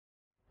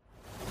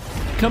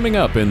Coming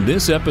up in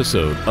this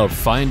episode of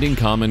Finding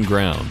Common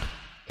Ground.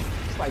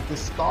 It's like the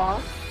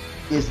scar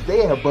is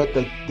there, but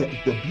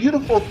the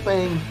beautiful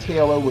thing,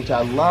 Taylor, which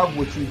I love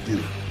what you do,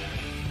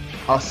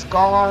 a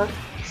scar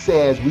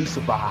says we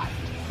survived.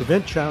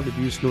 Prevent Child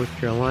Abuse North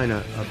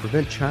Carolina,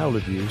 Prevent Child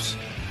Abuse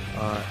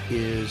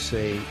is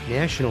a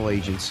national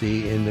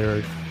agency in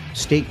their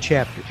state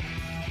chapter.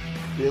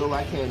 Bill,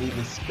 I can't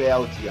even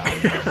spell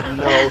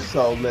geography,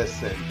 so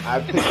listen,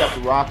 I picked up a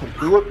rock and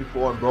threw it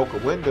before and broke a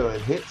window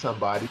and hit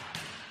somebody.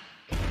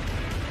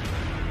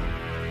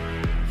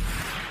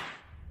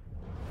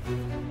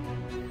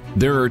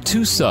 There are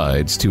two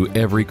sides to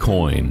every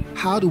coin.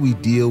 How do we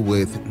deal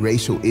with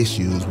racial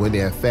issues when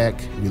they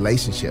affect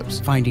relationships?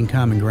 Finding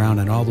common ground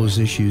on all those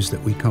issues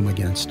that we come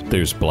against.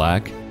 There's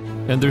black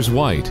and there's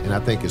white. And I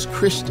think as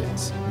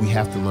Christians, we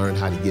have to learn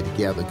how to get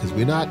together because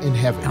we're not in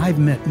heaven. I've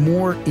met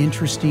more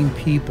interesting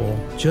people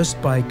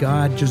just by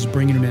God just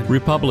bringing them in.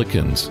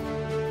 Republicans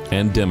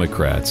and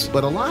Democrats.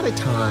 But a lot of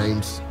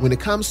times, when it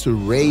comes to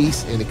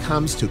race and it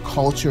comes to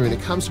culture and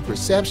it comes to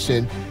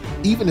perception,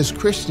 even as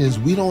Christians,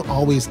 we don't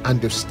always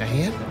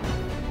understand.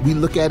 We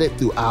look at it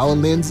through our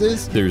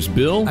lenses. There's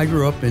Bill. I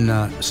grew up in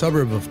a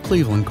suburb of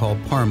Cleveland called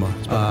Parma.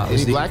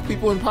 Any black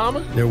people in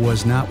Parma? There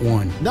was not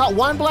one. Not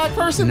one black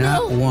person,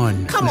 Not Bill?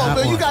 one. Come on, Not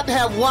Bill. one. You got to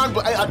have one.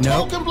 A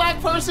Nope. token black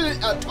person?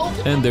 A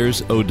token? And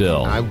there's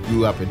Odell. I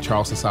grew up in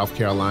Charleston, South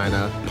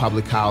Carolina,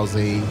 public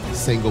housing,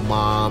 single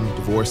mom,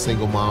 divorced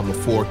single mom of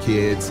 4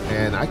 kids.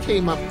 And I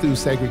came up through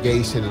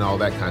segregation and all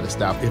that kind of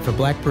stuff. If a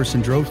black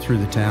person drove through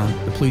the town,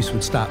 the police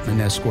would stop and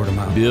escort them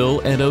out. Bill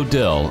and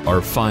Odell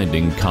are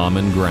finding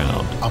common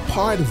ground. A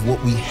part of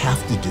what we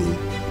have to do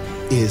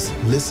is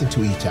listen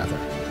to each other,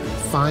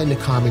 find the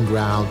common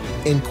ground,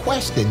 and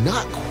question,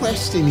 not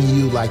questioning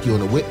you like you're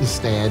on a witness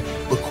stand,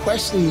 but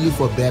questioning you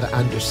for a better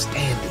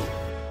understanding.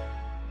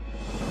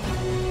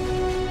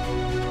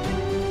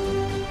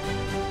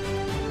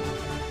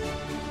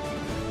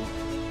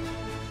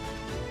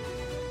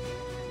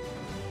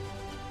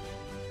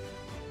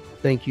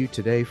 Thank you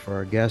today for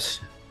our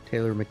guest,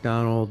 Taylor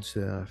McDonald,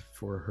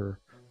 for her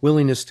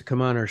willingness to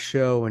come on our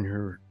show and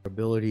her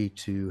ability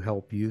to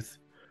help youth.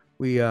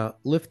 We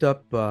lift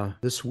up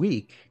this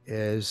week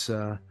as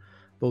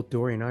both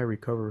Dory and I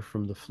recover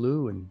from the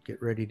flu and get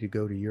ready to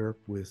go to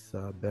Europe with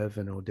Bev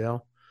and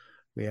Odell.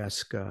 We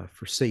ask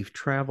for safe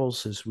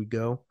travels as we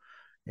go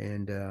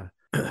and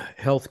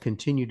health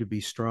continue to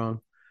be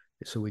strong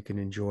so we can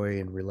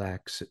enjoy and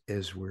relax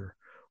as we're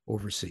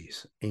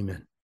overseas.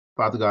 Amen.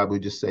 Father God, we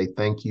just say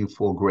thank you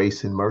for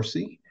grace and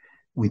mercy.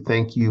 We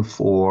thank you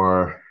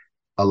for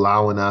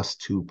allowing us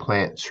to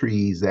plant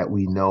trees that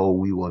we know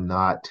we will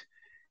not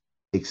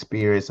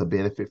experience a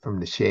benefit from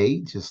the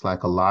shade, just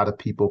like a lot of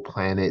people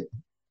planted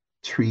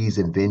trees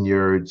and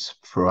vineyards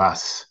for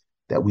us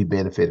that we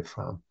benefited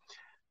from.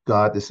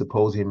 God, the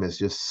symposium is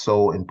just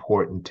so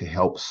important to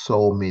help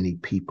so many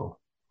people,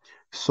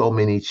 so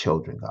many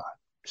children, God,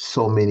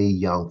 so many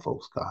young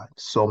folks, God,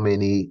 so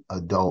many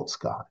adults,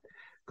 God.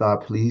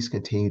 God, please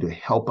continue to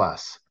help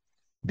us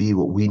be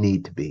what we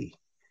need to be.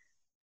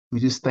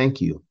 We just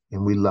thank you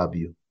and we love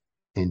you.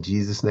 In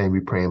Jesus' name we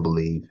pray and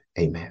believe.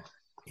 Amen.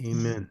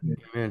 Amen.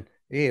 Amen.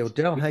 Hey,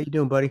 Odell, how you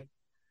doing, buddy?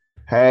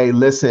 Hey,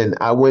 listen,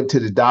 I went to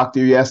the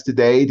doctor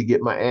yesterday to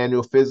get my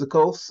annual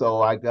physical.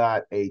 So I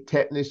got a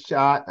tetanus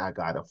shot. I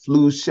got a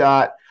flu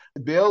shot.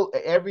 Bill,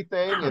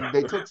 everything. And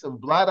they took some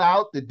blood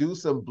out to do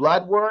some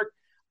blood work.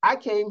 I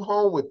came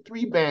home with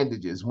 3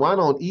 bandages, one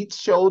on each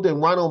shoulder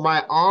and one on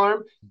my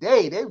arm.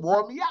 They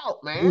wore me out,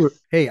 man.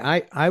 Hey,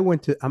 I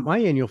went to my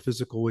annual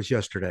physical was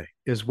yesterday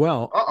as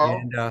well. Uh-oh.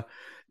 And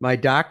my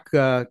doc,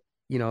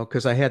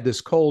 because I had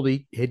this cold,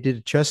 he did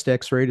a chest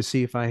x-ray to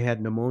see if I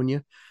had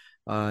pneumonia.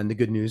 And the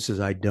good news is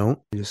I don't.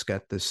 I just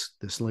got this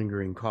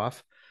lingering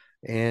cough.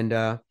 And,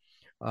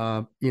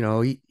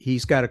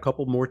 he's got a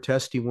couple more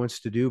tests he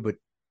wants to do. But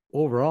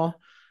overall,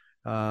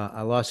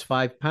 I lost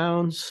 5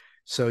 pounds.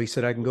 So he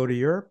said I can go to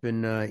Europe,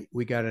 and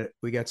we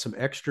got some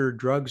extra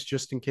drugs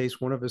just in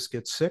case one of us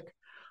gets sick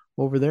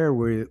over there.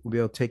 We'll be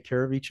able to take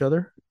care of each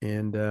other.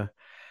 And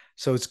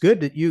so it's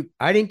good that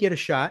I didn't get a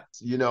shot.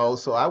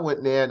 So I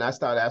went there and I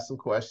started asking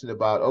questions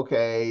about,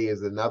 okay,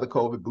 is it another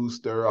COVID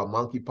booster or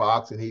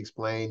monkeypox? And he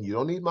explained, you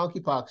don't need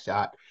monkeypox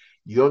shot.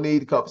 You don't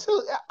need the COVID.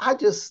 So I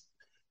just,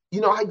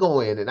 I go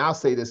in and I'll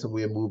say this and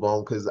we'll move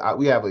on because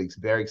we have a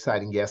very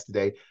exciting guest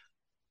today.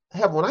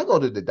 When I go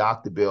to the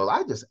doctor, Bill,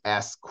 I just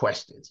ask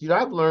questions.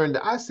 I've learned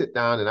that I sit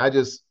down and I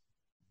just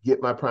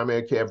get my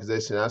primary care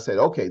physician. I said,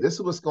 okay, this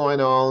is what's going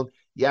on,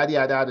 yada,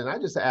 yada, yada. And I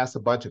just ask a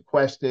bunch of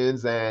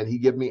questions and he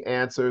give me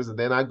answers. And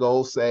then I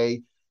go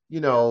say,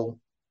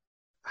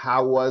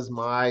 how was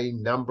my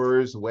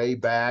numbers way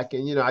back?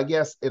 And, I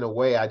guess in a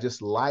way, I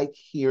just like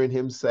hearing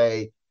him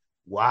say,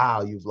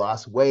 wow, you've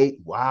lost weight.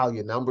 Wow,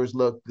 your numbers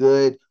look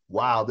good.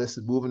 Wow, this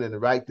is moving in the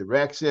right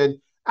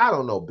direction. I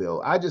don't know,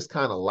 Bill. I just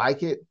kind of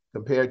like it.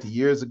 Compared to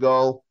years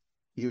ago,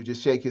 he would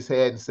just shake his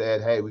head and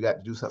said, hey, we got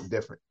to do something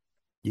different.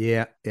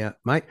 Yeah.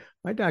 My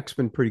doc's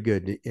been pretty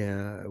good.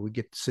 We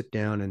get to sit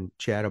down and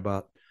chat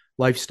about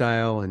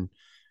lifestyle and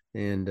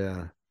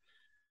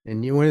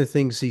And one of the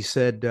things he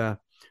said,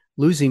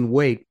 losing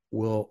weight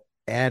will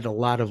add a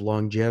lot of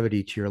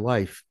longevity to your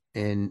life.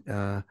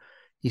 And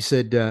he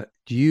said,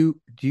 do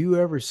you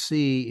ever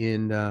see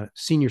in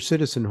senior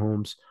citizen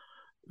homes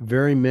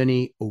very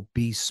many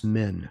obese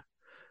men?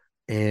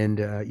 And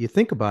you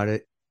think about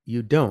it,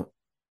 you don't.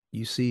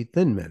 You see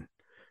thin men.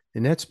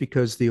 And that's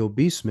because the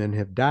obese men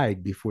have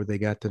died before they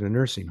got to the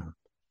nursing home.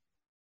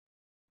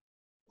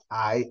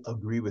 I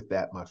agree with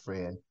that, my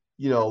friend.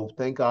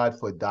 Thank God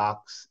for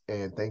docs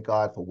and thank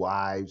God for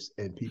wives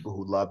and people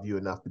who love you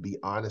enough to be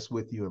honest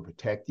with you and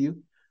protect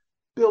you.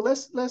 Bill,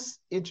 let's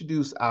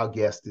introduce our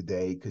guest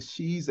today because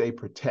she's a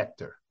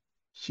protector.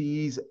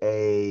 She's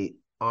a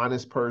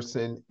honest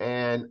person,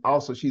 and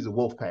also she's a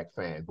Wolfpack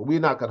fan. But we're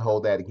not going to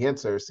hold that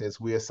against her since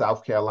we're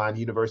South Carolina,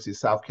 University of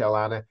South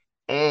Carolina,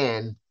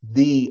 and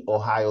the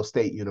Ohio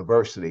State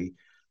University.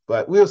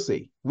 But we'll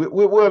see.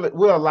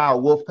 We'll allow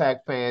a Wolfpack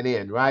fan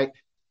in, right?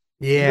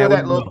 Yeah,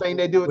 that little thing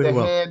they do with the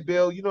will. hand,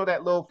 Bill.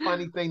 That little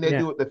funny thing they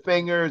do with the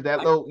fingers. That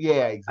little,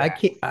 yeah,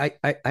 exactly. I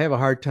have a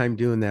hard time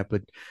doing that,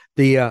 but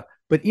I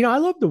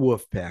love the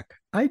Wolfpack.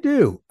 I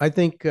do. I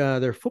think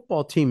their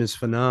football team is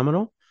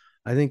phenomenal.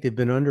 I think they've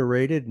been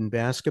underrated in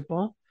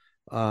basketball,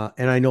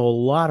 and I know a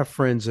lot of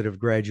friends that have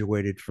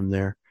graduated from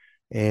there.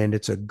 And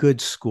it's a good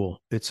school.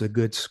 It's a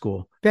good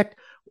school. In fact,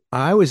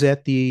 I was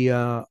at the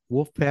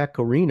Wolfpack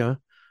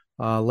Arena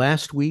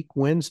last week,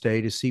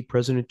 Wednesday, to see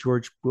President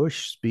George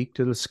Bush speak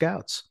to the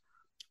scouts.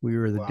 We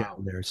were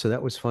down there. So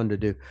that was fun to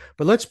do.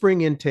 But let's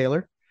bring in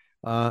Taylor.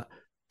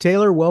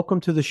 Taylor, welcome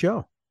to the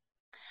show.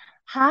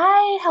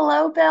 Hi,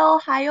 hello, Bill.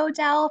 Hi,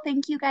 Odell.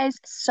 Thank you guys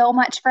so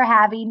much for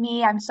having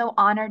me. I'm so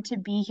honored to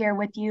be here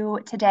with you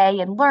today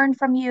and learn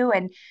from you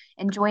and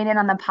join in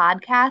on the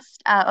podcast.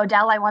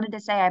 Odell, I wanted to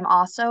say I'm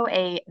also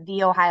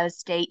The Ohio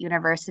State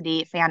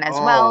University fan as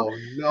well.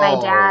 No. My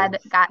dad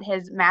got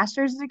his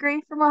master's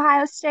degree from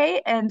Ohio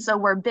State, and so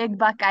we're big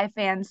Buckeye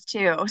fans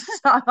too.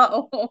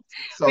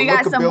 So we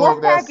got some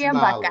Wolfpack and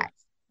Buckeyes.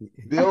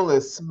 Bill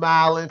is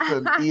smiling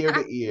from ear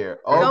to ear.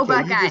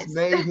 Okay, you just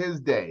made his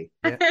day.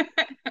 Yeah.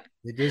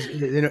 It is,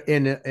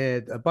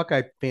 and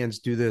Buckeye fans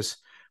do this.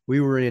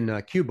 We were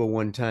in Cuba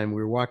one time.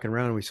 We were walking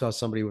around and we saw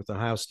somebody with an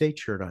Ohio State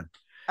shirt on.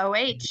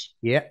 OH.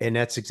 Yeah, and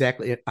that's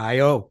exactly it.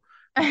 IO.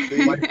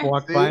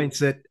 Walked by and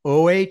said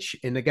OH,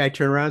 and the guy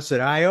turned around and said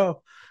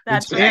IO.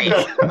 That's right.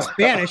 In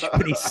Spanish,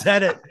 but he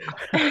said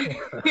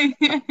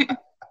it.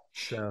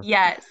 So,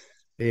 yes.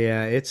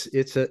 Yeah, it's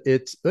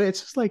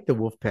just like the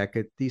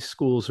Wolfpack. These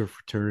schools are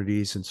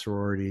fraternities and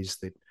sororities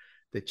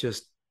that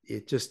just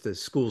the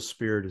school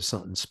spirit is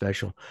something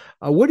special.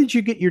 What did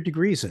you get your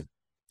degrees in?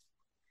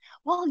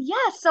 Well,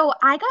 yeah, so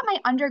I got my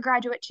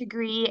undergraduate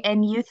degree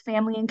in youth,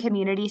 family, and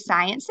community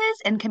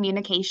sciences and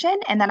communication.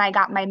 And then I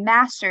got my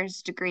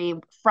master's degree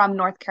from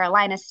North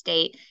Carolina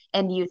State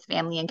in youth,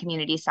 family, and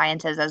community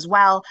sciences as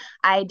well.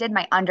 I did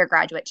my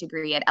undergraduate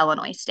degree at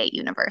Illinois State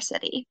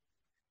University.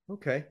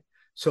 Okay.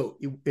 So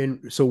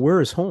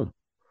where is home?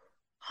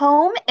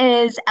 Home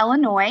is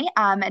Illinois.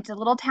 It's a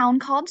little town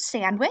called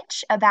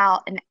Sandwich,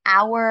 about an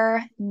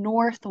hour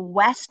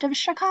northwest of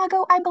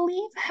Chicago, I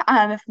believe,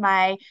 if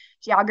my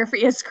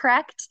geography is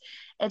correct.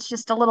 It's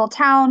just a little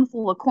town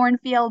full of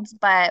cornfields,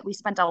 but we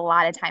spent a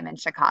lot of time in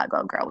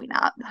Chicago growing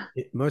up.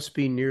 It must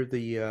be near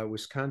the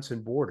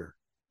Wisconsin border.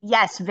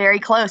 Yes, very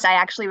close. I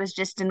actually was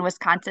just in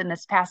Wisconsin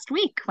this past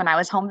week when I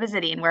was home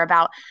visiting. We're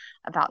about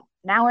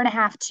an hour and a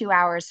half, 2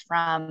 hours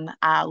from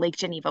Lake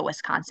Geneva,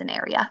 Wisconsin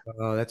area.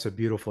 Oh, that's a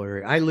beautiful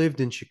area. I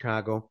lived in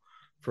Chicago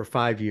for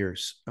 5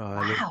 years.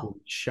 I lived in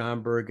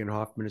Schaumburg and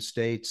Hoffman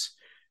Estates,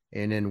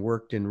 and then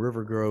worked in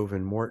River Grove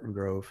and Morton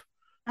Grove.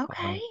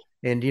 Okay.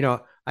 And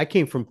I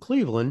came from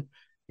Cleveland,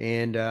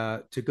 and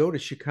to go to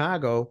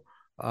Chicago,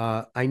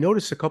 I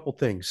noticed a couple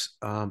things.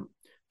 The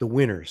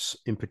winters,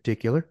 in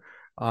particular.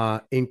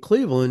 In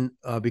Cleveland,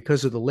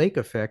 because of the lake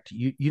effect,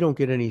 you don't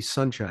get any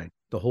sunshine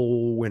the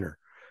whole winter.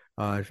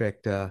 In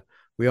fact,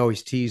 we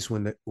always tease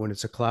when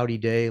it's a cloudy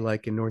day,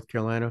 like in North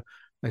Carolina.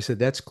 I said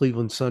that's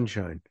Cleveland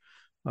sunshine,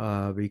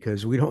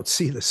 because we don't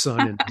see the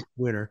sun in the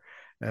winter.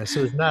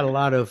 So there's not a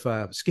lot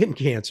of skin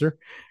cancer.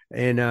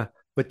 And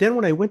but then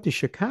when I went to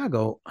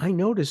Chicago, I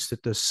noticed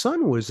that the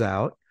sun was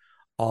out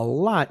a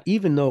lot,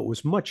 even though it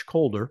was much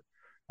colder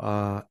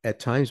at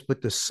times.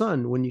 But the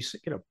sun, when you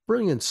get a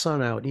brilliant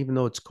sun out, even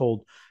though it's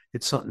cold,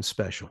 it's something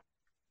special.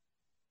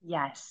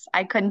 Yes,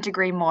 I couldn't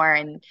agree more.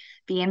 And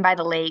being by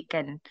the lake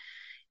and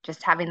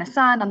just having the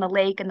sun on the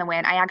lake and the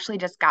wind. I actually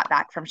just got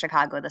back from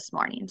Chicago this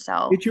morning,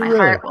 so my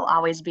heart will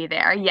always be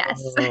there. Yes.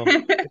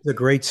 It's a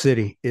great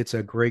city. It's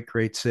a great,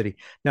 great city.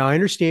 Now, I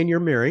understand you're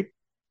married.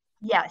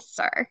 Yes,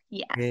 sir.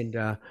 Yes.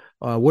 And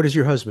what does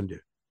your husband do?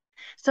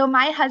 So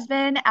my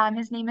husband,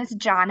 his name is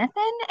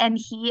Jonathan, and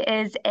he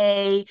is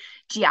a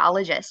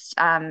geologist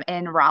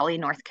in Raleigh,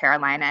 North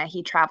Carolina.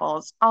 He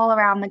travels all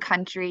around the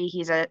country.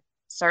 He's a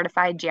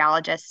certified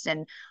geologist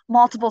in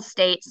multiple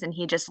states, and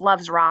he just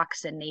loves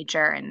rocks and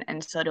nature,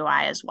 and so do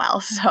I as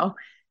well. So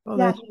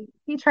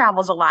he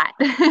travels a lot.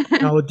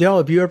 Now, Adele,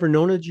 have you ever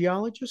known a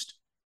geologist?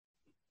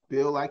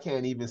 Bill, I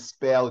can't even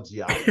spell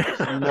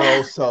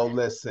geologist, so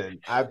listen,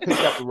 I picked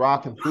up a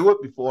rock and threw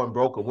it before and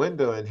broke a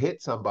window and hit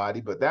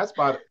somebody, but that's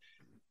about,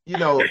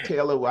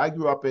 Taylor, when I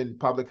grew up in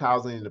public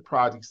housing in the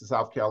projects in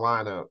South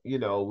Carolina,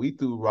 we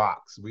threw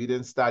rocks. We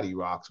didn't study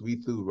rocks. We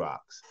threw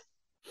rocks.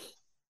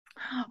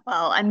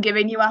 Well, I'm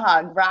giving you a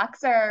hug.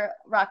 Rocks are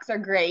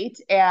great.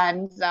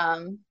 And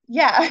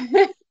yeah.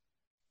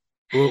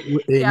 Well,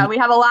 yeah, we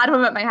have a lot of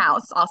them at my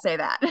house. I'll say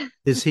that.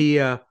 Is he,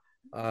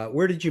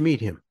 where did you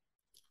meet him?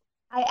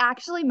 I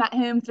actually met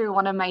him through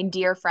one of my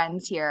dear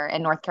friends here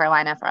in North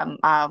Carolina from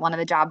one of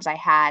the jobs I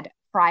had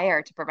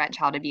prior to Prevent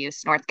Child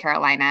Abuse, North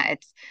Carolina.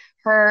 It's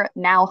her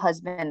now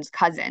husband's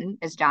cousin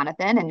is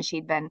Jonathan, and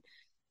she'd been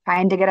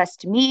trying to get us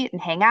to meet and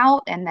hang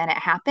out, and then it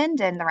happened,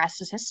 and the rest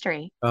is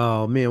history.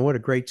 Oh man, what a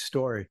great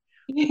story!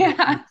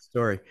 Yeah, great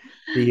story.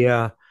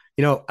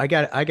 I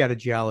got a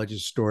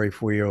geologist story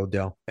for you,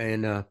 Odell.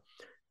 And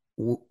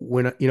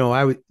when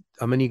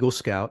I'm an Eagle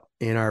Scout,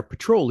 and our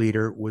patrol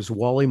leader was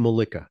Wally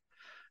Malika.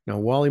 Now,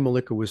 Wally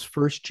Malika was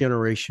first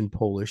generation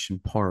Polish in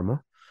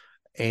Parma,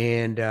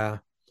 and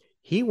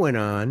he went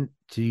on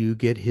to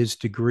get his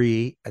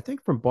degree, I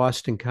think, from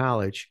Boston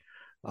College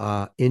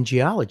in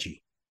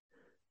geology.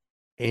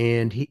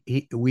 And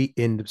we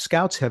in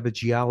Scouts have a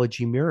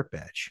geology merit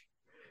badge.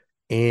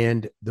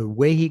 And the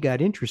way he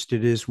got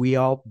interested is we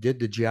all did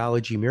the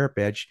geology merit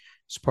badge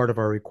as part of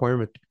our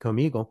requirement to become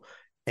Eagle.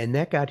 And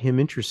that got him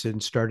interested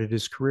and started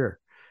his career.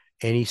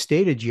 And he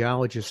stayed a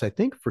geologist, I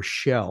think, for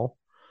Shell,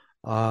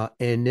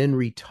 and then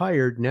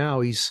retired.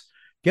 Now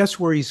guess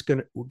where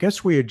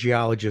a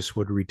geologist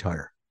would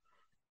retire?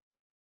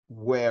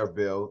 Where,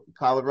 Bill?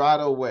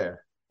 Colorado,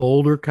 where?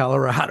 Boulder,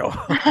 Colorado.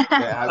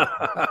 Yeah,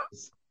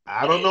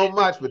 I don't know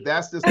much, but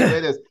that's just the way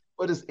it is.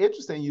 But it's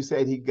interesting you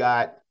said he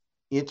got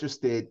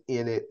interested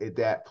in it at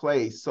that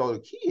place. So the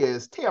key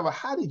is, Taylor,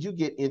 how did you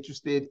get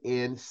interested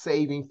in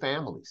saving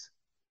families?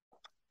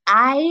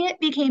 I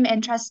became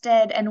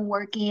interested in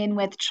working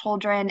with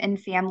children and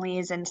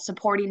families and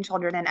supporting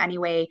children in any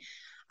way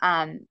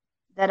that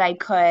I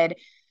could.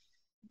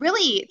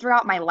 Really,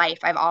 throughout my life,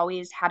 I've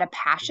always had a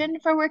passion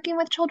for working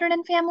with children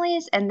and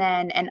families. And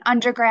then in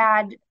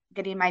undergrad,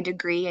 getting my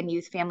degree in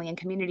youth, family, and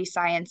community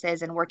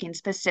sciences and working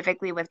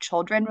specifically with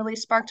children really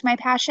sparked my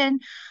passion.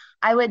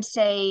 I would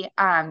say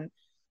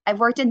I've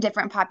worked in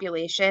different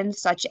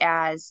populations, such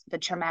as the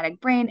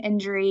traumatic brain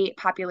injury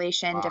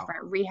population, Wow.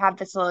 different rehab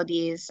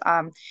facilities.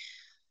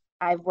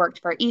 I've worked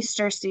for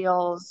Easter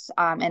Seals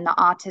in the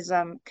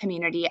autism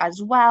community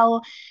as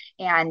well,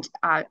 and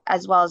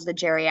as well as the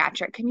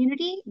geriatric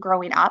community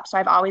growing up. So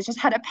I've always just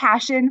had a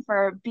passion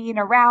for being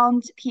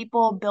around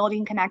people,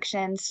 building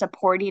connections,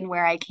 supporting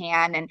where I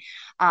can,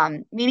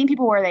 and meeting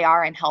people where they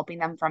are and helping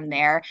them from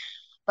there.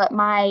 But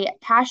my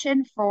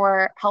passion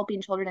for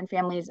helping children and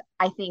families,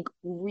 I think,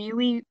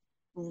 really,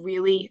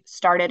 really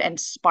started and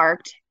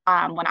sparked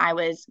when I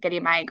was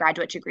getting my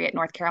graduate degree at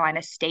North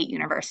Carolina State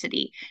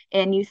University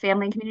in youth,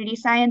 family, and community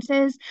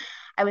sciences.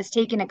 I was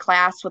taking a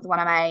class with one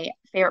of my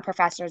favorite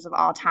professors of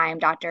all time,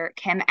 Dr.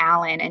 Kim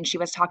Allen, and she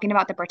was talking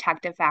about the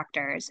protective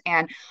factors.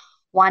 And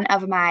one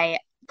of my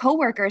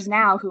coworkers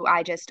now, who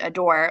I just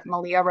adore,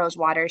 Malia Rose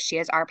Waters, she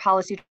is our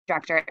policy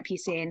director at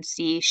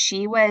PCNC.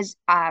 She was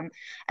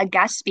a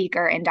guest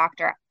speaker in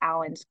Dr.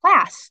 Allen's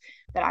class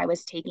that I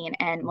was taking.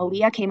 And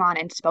Malia came on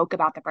and spoke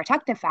about the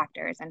protective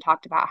factors and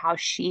talked about how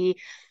she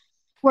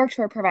worked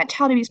for Prevent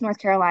Child Abuse North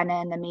Carolina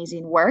and the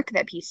amazing work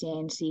that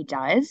PCNC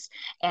does.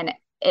 And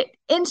it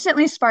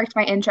instantly sparked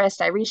my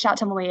interest. I reached out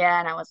to Malia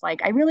and I was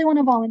like, I really want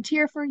to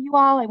volunteer for you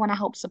all. I want to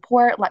help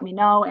support. Let me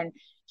know. And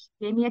she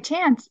gave me a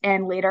chance.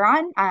 And later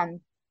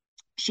on,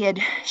 she had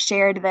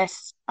shared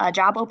this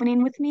job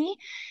opening with me,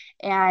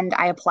 and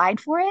I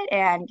applied for it.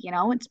 And,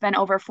 it's been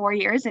over 4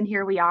 years and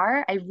here we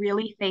are. I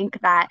really think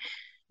that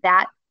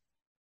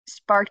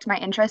sparked my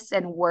interest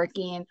in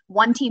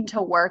wanting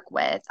to work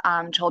with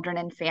children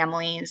and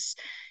families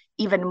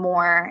even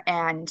more,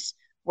 and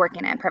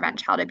working at Prevent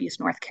Child Abuse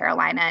North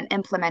Carolina and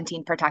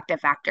implementing protective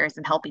factors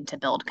and helping to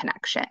build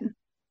connection.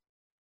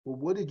 Well,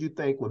 what did you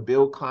think when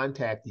Bill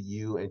contacted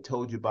you and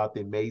told you about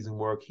the amazing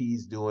work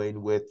he's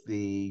doing with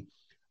the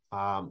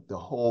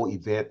whole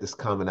event that's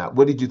coming up?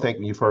 What did you think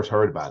when you first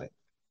heard about it?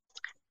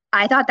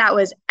 I thought that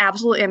was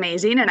absolutely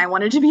amazing, and I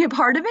wanted to be a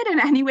part of it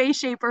in any way,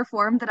 shape, or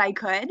form that I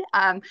could.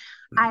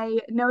 I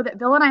know that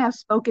Bill and I have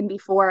spoken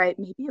before.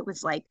 Maybe it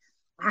was like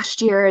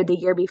last year or the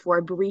year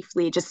before,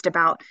 briefly, just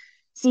about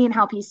seeing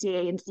how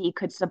PCANC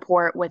could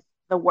support with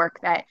the work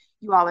that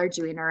you all are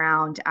doing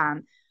around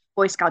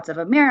Boy Scouts of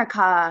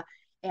America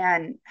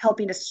and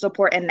helping to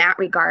support in that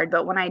regard.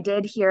 But when I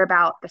did hear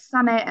about the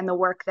summit and the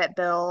work that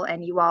Bill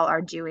and you all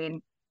are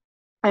doing,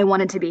 I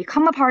wanted to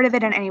become a part of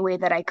it in any way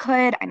that I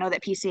could. I know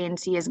that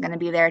PCNC is going to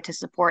be there to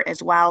support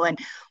as well. And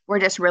we're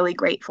just really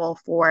grateful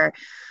for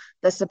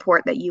the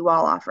support that you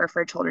all offer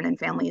for children and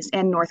families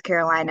in North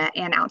Carolina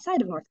and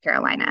outside of North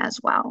Carolina as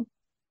well.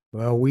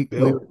 Well,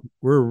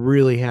 we're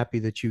really happy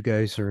that you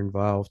guys are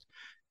involved,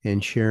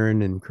 and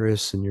Sharon and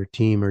Chris and your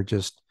team are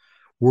just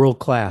world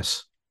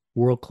class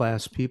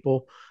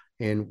people.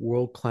 and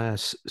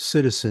world-class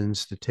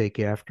citizens to take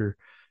after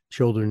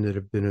children that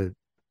have been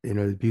in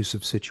an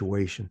abusive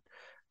situation.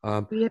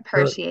 We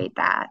appreciate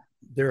that.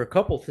 There are a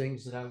couple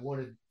things that I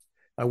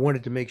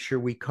wanted to make sure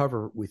we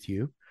cover with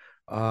you.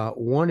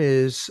 One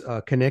is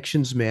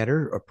Connections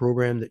Matter, a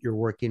program that you're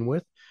working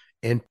with,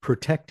 and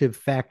protective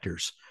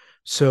factors.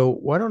 So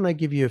why don't I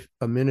give you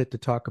a minute to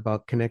talk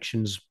about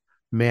Connections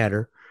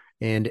Matter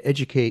and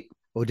educate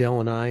Odell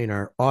and I and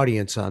our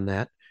audience on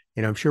that.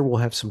 And I'm sure we'll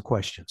have some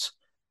questions.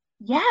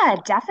 Yeah,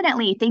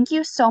 definitely. Thank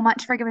you so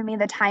much for giving me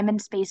the time and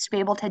space to be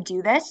able to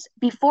do this.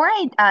 Before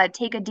I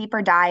take a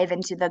deeper dive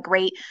into the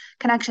great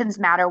Connections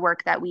Matter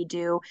work that we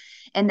do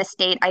in the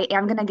state, I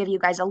am going to give you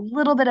guys a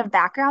little bit of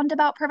background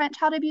about Prevent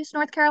Child Abuse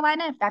North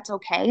Carolina, if that's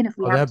okay, and if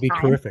we Oh, have that'd be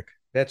time. terrific.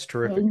 That's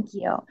terrific. Thank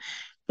you.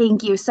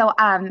 Thank you. So,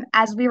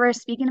 as we were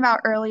speaking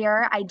about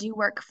earlier, I do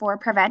work for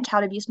Prevent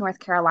Child Abuse North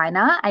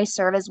Carolina. I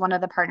serve as one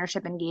of the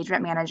partnership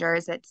engagement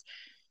managers.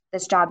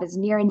 This job is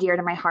near and dear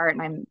to my heart,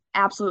 and I'm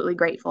absolutely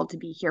grateful to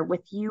be here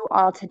with you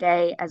all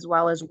today, as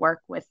well as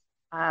work with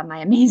my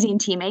amazing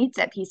teammates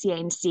at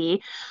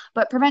PCA&C.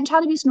 But Prevent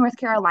Child Abuse North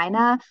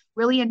Carolina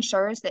really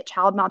ensures that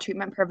child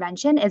maltreatment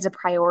prevention is a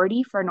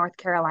priority for North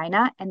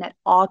Carolina and that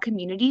all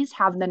communities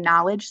have the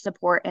knowledge,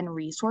 support, and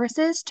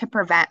resources to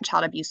prevent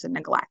child abuse and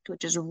neglect,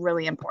 which is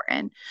really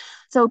important.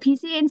 So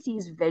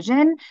PCA&C's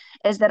vision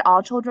is that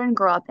all children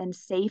grow up in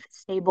safe,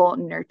 stable,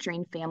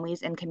 nurturing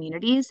families and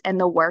communities. And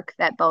the work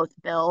that both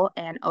Bill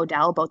and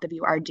Odell, both of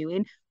you, are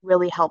doing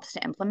really helps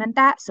to implement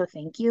that. So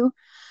thank you.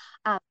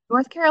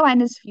 North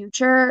Carolina's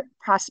future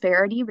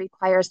prosperity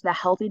requires the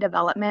healthy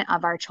development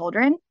of our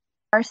children.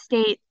 Our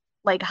state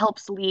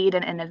helps lead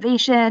in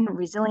innovation,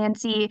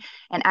 resiliency,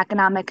 and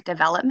economic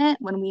development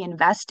when we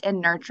invest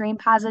in nurturing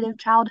positive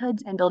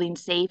childhoods and building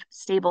safe,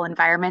 stable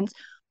environments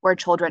where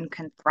children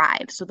can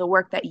thrive. So the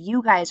work that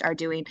you guys are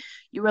doing,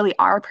 you really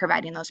are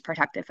providing those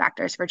protective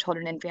factors for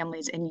children and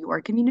families in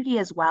your community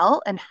as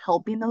well, and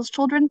helping those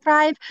children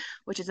thrive,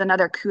 which is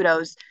another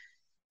kudos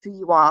to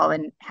you all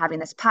and having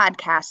this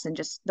podcast and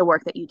just the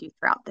work that you do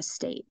throughout the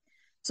state.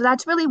 So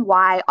that's really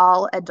why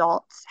all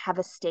adults have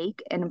a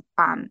stake in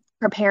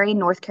preparing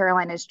North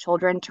Carolina's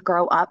children to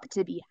grow up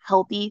to be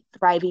healthy,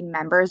 thriving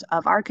members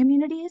of our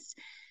communities.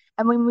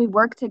 And when we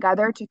work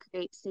together to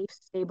create safe,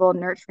 stable,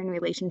 nurturing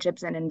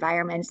relationships and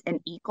environments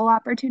and equal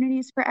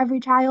opportunities for every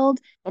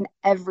child in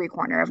every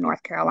corner of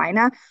North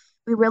Carolina,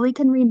 we really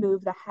can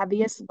remove the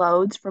heaviest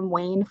loads from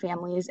weighing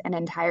families and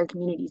entire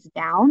communities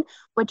down,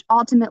 which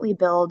ultimately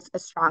builds a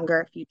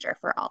stronger future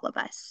for all of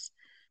us.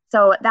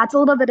 So that's a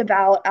little bit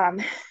about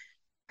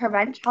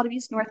Prevent Child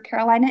Abuse North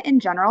Carolina in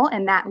general,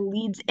 and that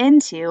leads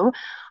into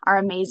our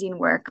amazing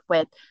work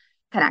with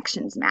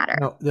Connections Matter.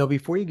 Now,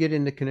 before you get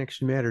into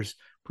Connection Matters,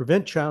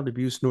 Prevent Child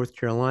Abuse North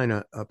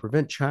Carolina,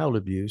 Prevent Child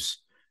Abuse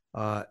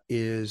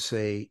is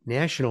a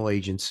national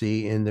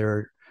agency, and there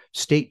are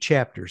state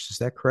chapters. Is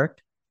that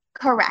correct?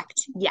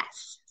 Correct.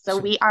 Yes. So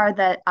we are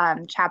the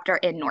chapter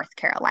in North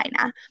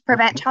Carolina.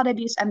 Prevent Child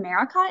Abuse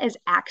America is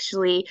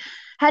actually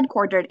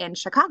headquartered in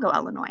Chicago,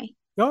 Illinois.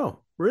 Oh,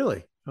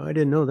 really? Oh, I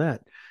didn't know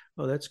that.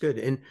 Oh, that's good.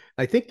 And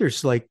I think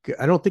there's I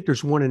don't think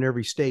there's one in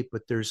every state,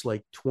 but there's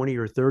 20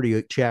 or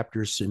 30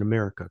 chapters in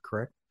America,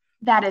 correct?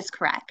 That is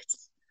correct.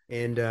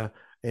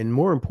 And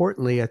more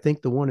importantly, I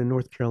think the one in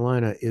North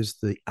Carolina is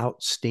the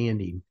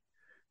outstanding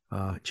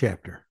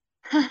chapter.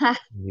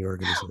 The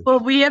organization. Well,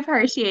 we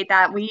appreciate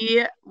that.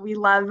 We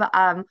love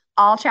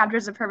all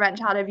chapters of Prevent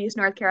Child Abuse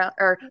North Carolina,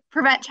 or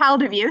Prevent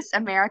Child Abuse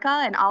America,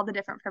 and all the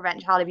different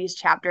Prevent Child Abuse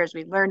chapters.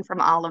 We learn from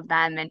all of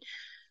them, and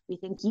we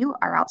think you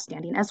are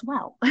outstanding as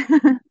well.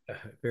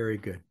 Very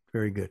good.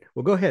 Very good.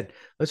 Well, go ahead.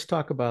 Let's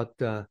talk about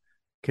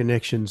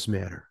Connections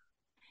Matter.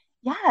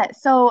 Yeah.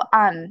 So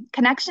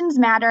Connections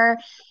Matter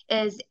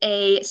is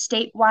a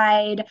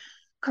statewide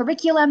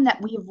curriculum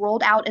that we've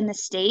rolled out in the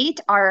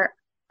state. Our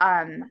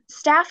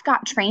staff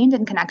got trained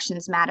in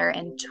Connections Matter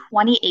in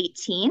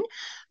 2018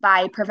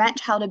 by Prevent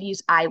Child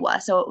Abuse Iowa.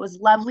 So it was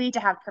lovely to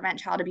have Prevent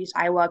Child Abuse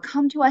Iowa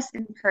come to us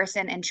in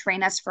person and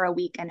train us for a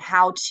week in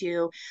how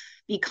to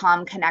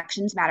become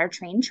Connections Matter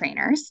trained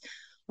trainers.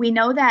 We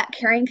know that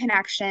caring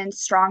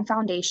connections, strong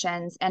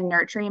foundations, and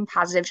nurturing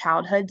positive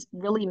childhoods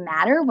really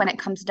matter when it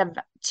comes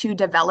to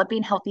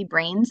developing healthy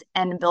brains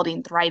and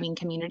building thriving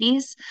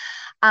communities.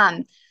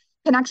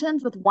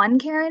 Connections with one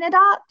caring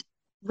adopt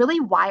really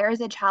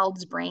wires a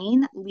child's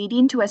brain,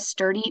 leading to a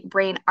sturdy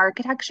brain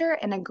architecture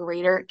and a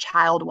greater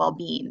child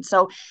well-being.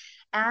 So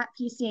at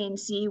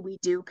PCA&C, we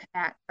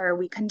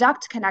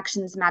conduct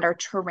Connections Matter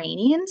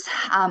trainings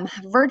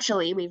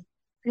virtually. We've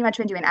pretty much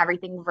been doing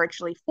everything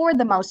virtually for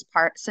the most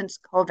part since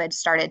COVID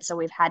started. So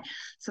we've had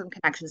some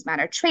Connections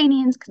Matter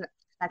trainings,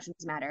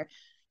 Connections Matter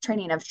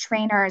training of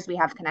trainers. We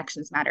have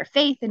Connections Matter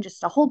Faith, and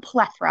just a whole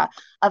plethora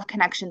of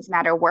Connections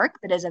Matter work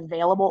that is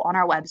available on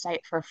our website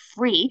for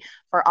free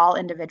for all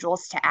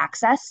individuals to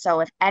access. So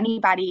if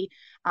anybody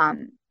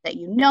that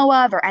you know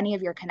of or any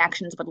of your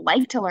connections would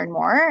like to learn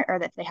more, or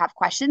that they have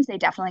questions, they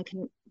definitely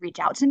can reach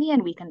out to me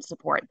and we can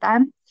support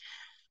them.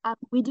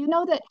 We do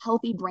know that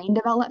healthy brain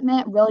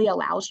development really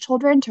allows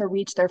children to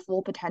reach their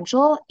full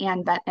potential,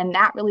 and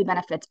that really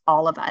benefits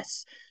all of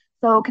us.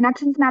 So,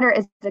 Connections Matter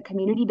is a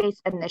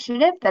community-based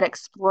initiative that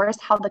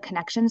explores how the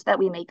connections that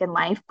we make in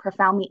life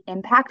profoundly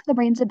impact the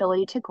brain's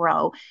ability to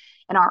grow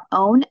and our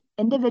own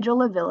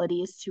individual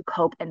abilities to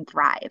cope and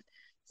thrive.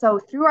 So,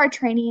 through our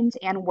trainings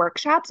and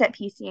workshops at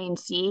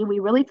PCANC, we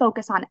really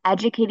focus on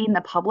educating the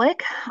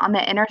public on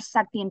the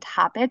intersecting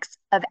topics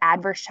of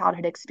adverse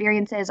childhood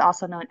experiences,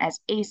 also known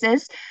as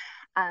ACEs,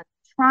 uh,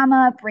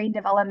 trauma, brain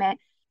development,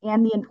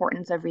 and the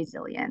importance of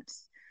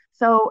resilience.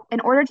 So, in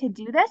order to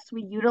do this,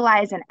 we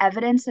utilize an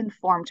evidence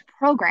informed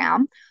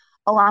program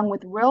along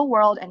with real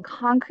world and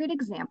concrete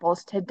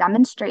examples to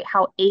demonstrate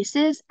how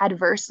ACEs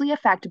adversely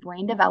affect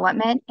brain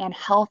development and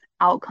health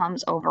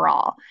outcomes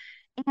overall,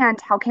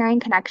 and how caring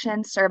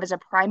connections serve as a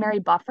primary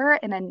buffer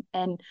and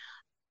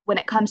when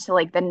it comes to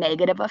like the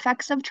negative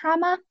effects of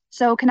trauma.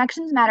 So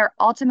Connections Matter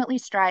ultimately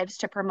strives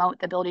to promote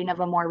the building of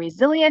a more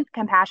resilient,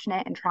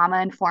 compassionate, and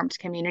trauma-informed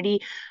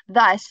community,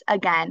 thus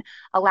again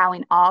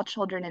allowing all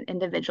children and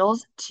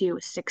individuals to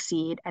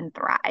succeed and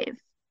thrive.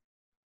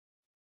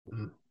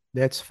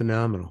 That's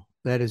phenomenal.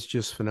 That is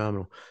just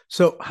phenomenal.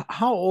 So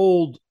how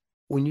old,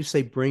 when you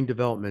say brain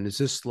development, is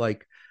this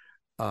like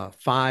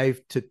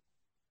 5 to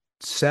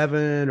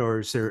 7, or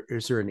is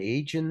there an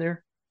age in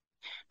there?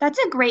 That's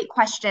a great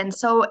question.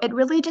 So it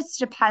really just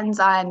depends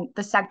on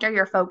the sector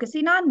you're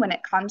focusing on when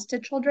it comes to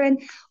children.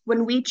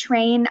 When we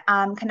train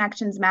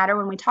Connections Matter,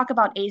 when we talk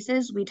about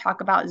ACEs, we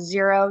talk about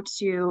 0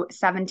 to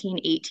 17,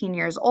 18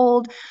 years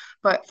old.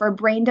 But for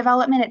brain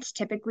development, it's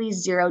typically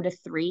 0 to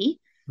 3.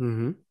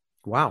 Mm-hmm.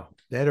 Wow,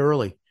 that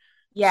early.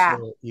 Yeah.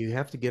 So you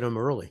have to get them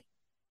early.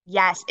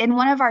 Yes. In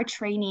one of our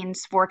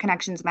trainings for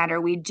Connections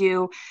Matter, we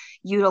do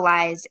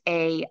utilize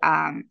a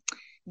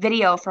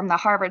video from the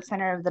Harvard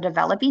Center of the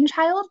Developing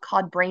Child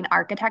called Brain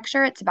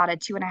Architecture. It's about a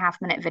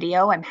 2.5 minute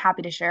video. I'm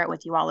happy to share it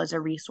with you all as a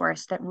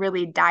resource that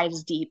really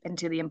dives deep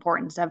into the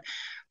importance of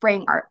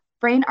brain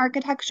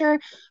architecture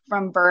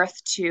from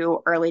birth to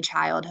early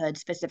childhood,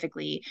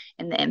 specifically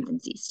in the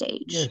infancy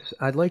stage. Yes,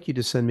 I'd like you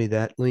to send me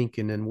that link,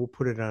 and then we'll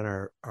put it on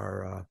our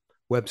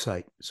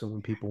website. So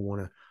when people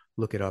want to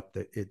look it up,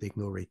 they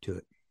can go right to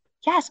it.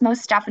 Yes,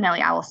 most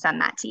definitely. I will send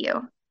that to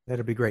you.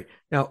 That'd be great.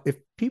 Now, if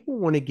people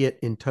want to get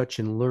in touch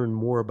and learn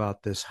more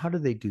about this, how do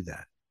they do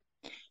that?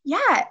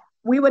 Yeah,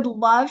 we would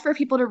love for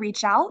people to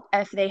reach out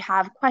if they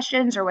have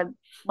questions or would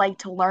like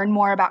to learn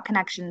more about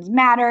Connections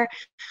Matter,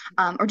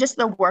 or just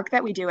the work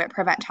that we do at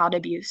Prevent Child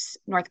Abuse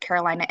North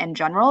Carolina in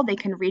general. They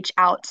can reach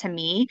out to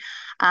me.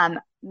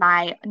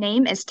 My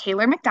name is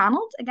Taylor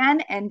McDonald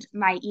again, and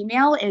my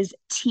email is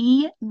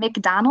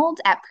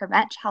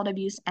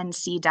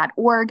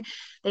tmcdonald@preventchildabusenc.org.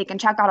 They can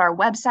check out our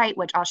website,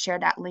 which I'll share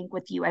that link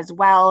with you as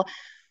well.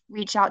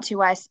 Reach out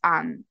to us.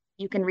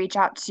 You can reach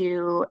out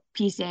to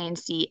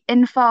PCANC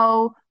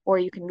info, or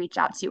you can reach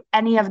out to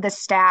any of the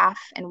staff,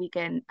 and we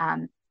can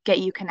get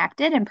you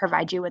connected and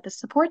provide you with the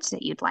supports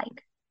that you'd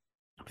like.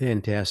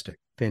 Fantastic.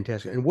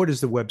 Fantastic. And what is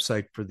the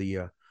website for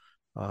the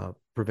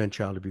Prevent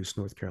Child Abuse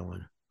North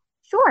Carolina?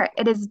 Sure.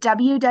 It is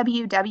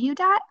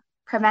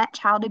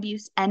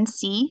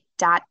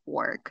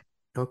www.preventchildabusenc.org.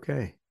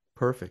 Okay.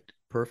 Perfect.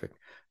 Perfect.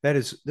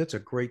 That's a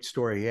great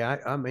story. Yeah,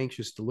 I'm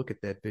anxious to look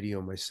at that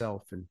video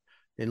myself and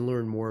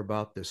learn more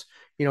about this.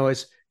 You know,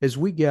 as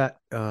we got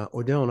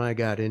Odell and I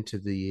got into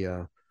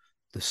the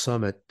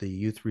summit, the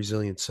Youth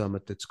Resilience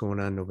Summit that's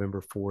going on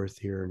November 4th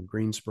here in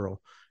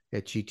Greensboro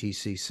at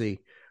GTCC,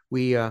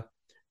 we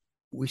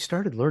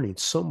started learning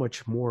so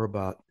much more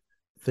about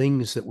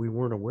things that we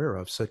weren't aware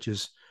of, such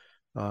as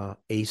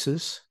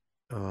ACEs,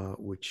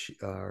 which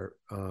are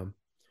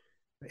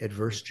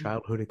adverse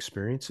childhood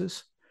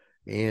experiences,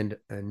 and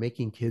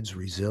making kids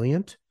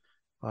resilient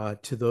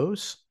to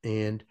those.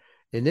 And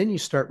then you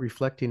start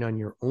reflecting on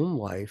your own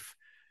life,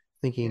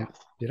 thinking,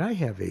 did I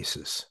have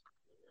ACEs?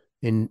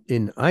 And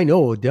I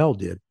know Odell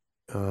did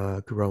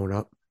growing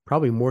up,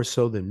 probably more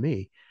so than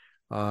me,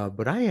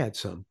 but I had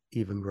some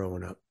even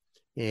growing up.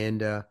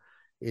 And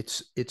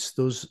it's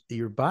those,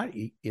 your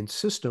body and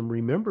system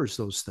remembers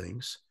those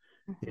things.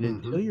 And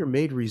until you're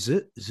made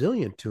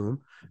resilient to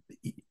them,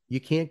 you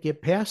can't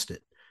get past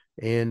it.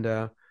 And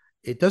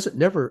it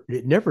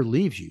never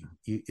leaves you.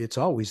 It's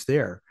always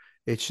there.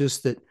 It's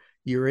just that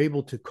you're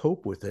able to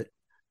cope with it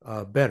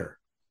better.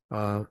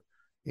 And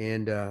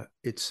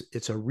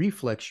it's a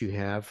reflex you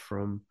have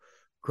from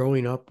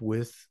growing up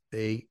with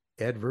a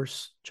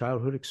adverse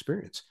childhood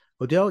experience.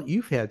 Odell,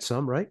 you've had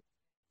some, right?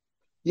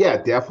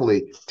 Yeah,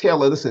 definitely.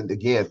 Taylor, listen,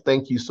 again,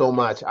 thank you so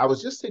much. I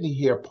was just sitting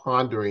here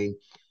pondering.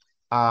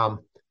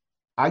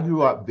 I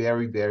grew up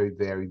very, very,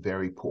 very,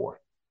 very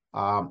poor.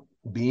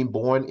 Being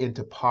born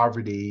into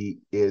poverty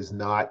is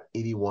not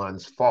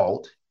anyone's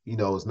fault.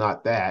 It's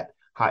not that.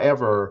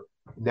 However,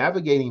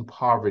 navigating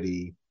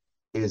poverty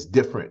is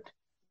different.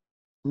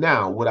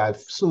 Now, what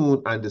I've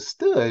soon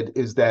understood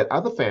is that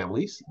other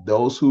families,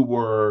 those who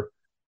were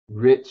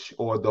rich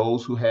or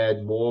those who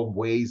had more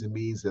ways and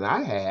means than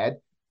I had,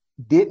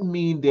 didn't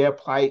mean their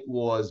plight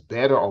was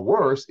better or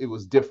worse. It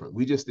was different.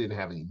 We just didn't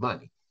have any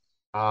money.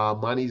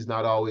 Money's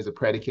not always a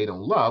predicate on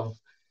love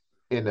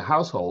in the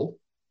household,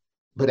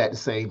 but at the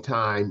same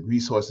time,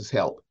 resources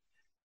help.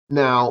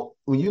 Now,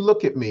 when you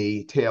look at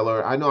me,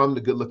 Taylor, I know I'm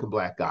the good looking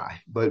black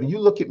guy, but when you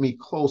look at me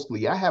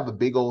closely, I have a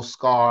big old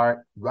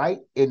scar right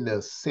in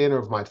the center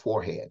of my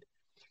forehead.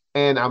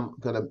 And I'm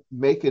going to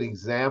make an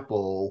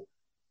example,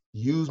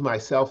 use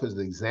myself as an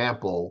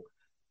example.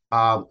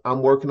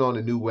 I'm working on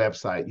a new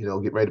website,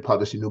 get ready to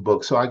publish a new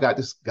book. So I got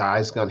this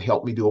guy's going to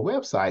help me do a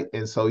website.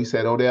 And so he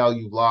said, Odell,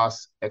 you've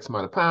lost X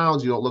amount of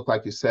pounds. You don't look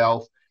like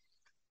yourself.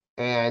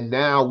 And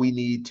now we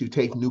need to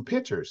take new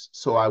pictures.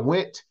 So I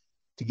went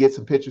to get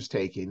some pictures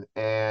taken,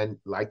 and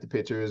like the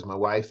pictures, my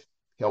wife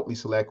helped me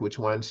select which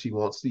ones she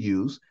wants to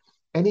use.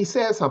 And he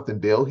said something,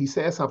 Bill. He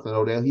said something,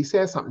 Odell. He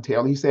said something,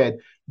 Taylor. He said,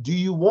 do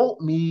you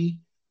want me,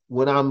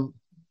 when I'm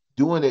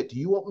doing it, do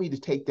you want me to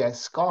take that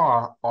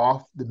scar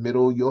off the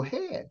middle of your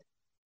head?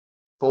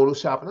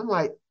 Photoshop. And I'm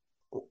like,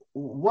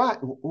 what?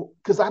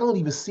 Because I don't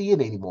even see it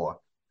anymore.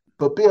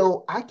 But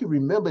Bill, I can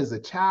remember as a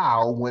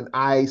child when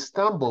I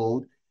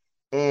stumbled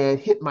and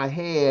hit my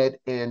head,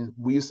 and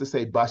we used to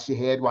say, bust your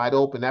head wide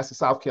open. That's a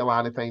South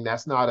Carolina thing.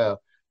 That's not a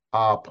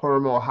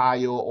Perma,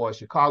 Ohio, or a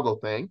Chicago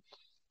thing.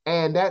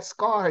 And that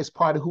scar is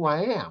part of who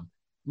I am.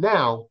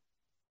 Now,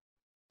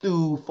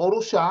 through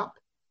Photoshop,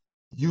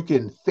 you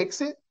can fix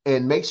it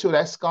and make sure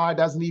that scar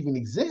doesn't even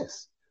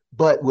exist.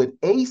 But with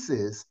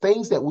ACEs,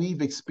 things that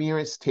we've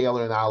experienced,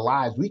 Taylor, in our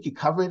lives, we could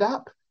cover it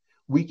up.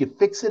 We could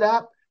fix it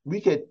up. We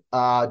could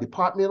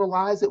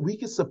departmentalize it. We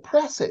could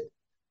suppress it.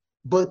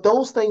 But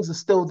those things are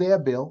still there,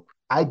 Bill.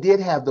 I did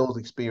have those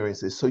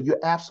experiences. So you're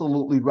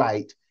absolutely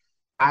right.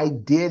 I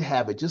did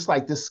have it. Just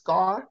like this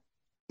scar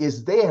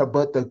is there.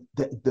 But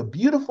the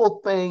beautiful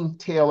thing,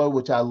 Taylor,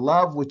 which I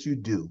love what you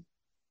do,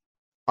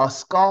 a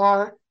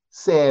scar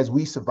says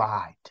we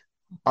survived.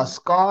 A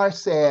scar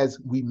says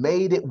we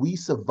made it, we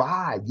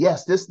survived.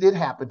 Yes, this did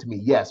happen to me.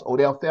 Yes,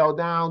 Odell fell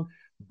down,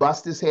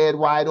 bust his head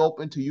wide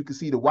open till you could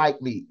see the white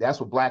meat.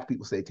 That's what black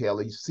people say,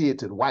 Taylor. You see it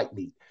to the white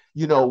meat.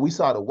 We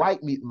saw the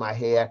white meat in my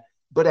hair.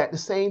 But at the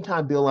same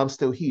time, Bill, I'm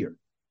still here.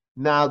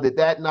 Now, did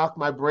that knock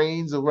my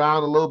brains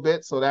around a little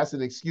bit? So that's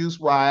an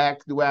excuse why I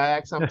act the way I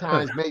act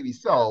sometimes? Maybe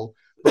so.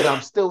 But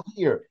I'm still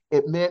here.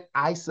 It meant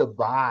I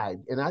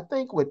survived. And I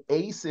think with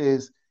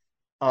ACEs,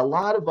 a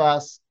lot of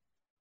us,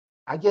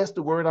 I guess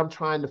the word I'm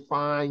trying to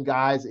find,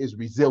 guys, is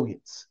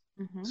resilience.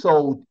 Mm-hmm.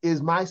 So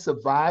is my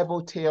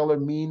survival, Taylor,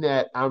 mean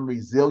that I'm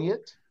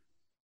resilient?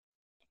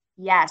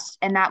 Yes,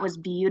 and that was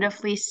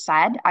beautifully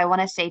said. I want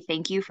to say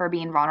thank you for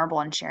being vulnerable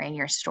and sharing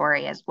your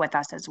story with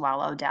us as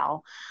well,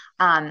 Odell.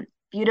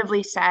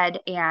 Beautifully said,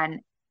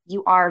 and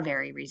you are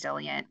very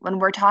resilient. When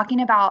we're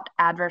talking about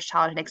adverse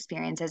childhood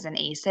experiences and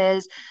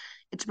ACEs,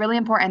 it's really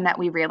important that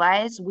we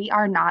realize we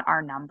are not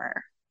our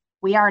number.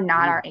 We are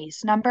not our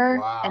ACE number.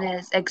 Wow. And it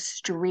is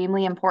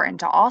extremely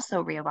important to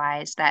also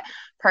realize that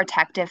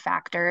protective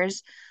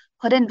factors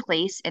put in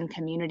place in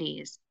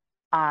communities,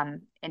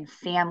 in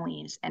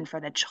families, and for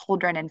the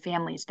children and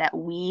families that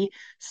we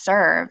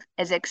serve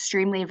is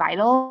extremely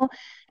vital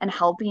and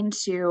helping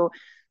to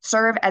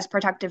serve as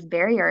protective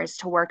barriers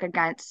to work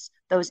against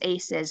those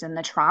ACEs and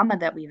the trauma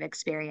that we've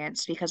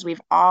experienced, because we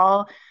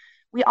all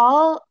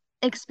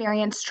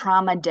experience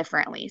trauma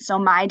differently. So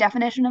my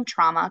definition of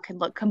trauma could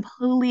look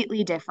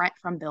completely different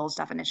from Bill's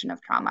definition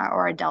of trauma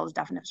or Adele's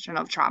definition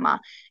of trauma.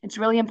 It's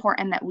really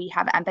important that we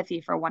have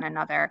empathy for one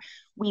another.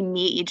 We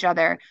meet each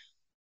other.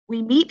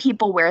 We meet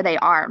people where they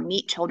are,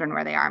 meet children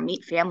where they are,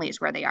 meet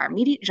families where they are,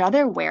 meet each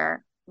other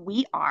where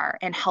we are,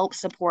 and help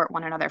support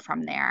one another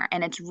from there.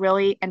 And it's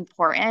really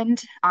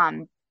important.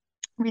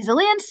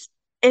 Resilience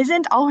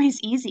isn't always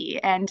easy.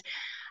 And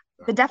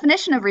the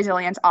definition of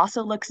resilience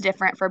also looks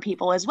different for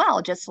people as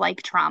well, just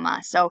like trauma.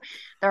 So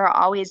there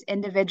are always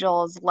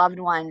individuals, loved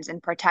ones,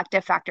 and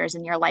protective factors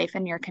in your life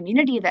and your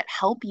community that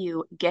help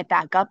you get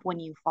back up when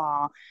you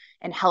fall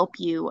and help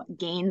you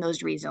gain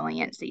those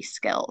resiliency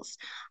skills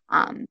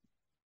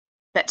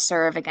that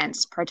serve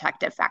against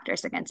protective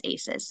factors against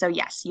ACEs. So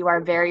yes, you are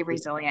very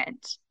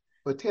resilient.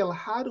 But Taylor,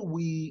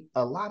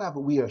 a lot of it,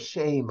 we are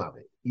ashamed of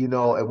it.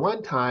 At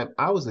one time,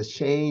 I was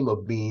ashamed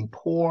of being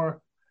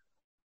poor,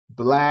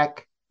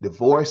 Black,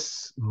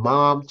 divorced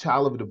mom,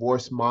 child of a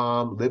divorced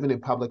mom, living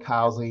in public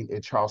housing in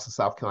Charleston,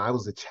 South Carolina. I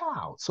was a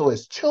child. So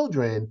as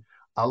children,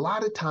 a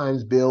lot of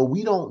times, Bill,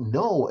 we don't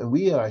know, and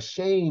we are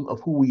ashamed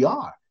of who we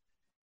are.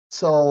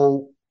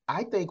 So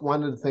I think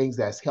one of the things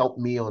that's helped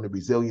me on the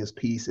resilience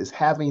piece is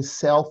having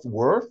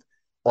self-worth,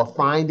 or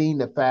finding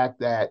the fact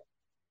that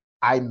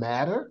I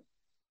matter.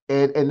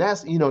 And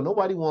that's,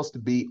 nobody wants to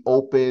be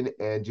open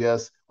and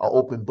just an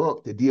open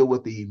book to deal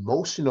with the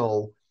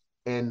emotional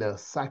and the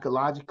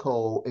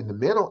psychological and the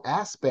mental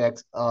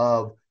aspects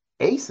of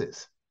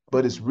ACEs,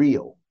 but it's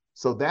real.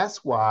 So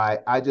that's why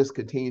I just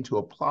continue to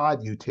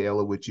applaud you,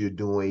 Taylor, what you're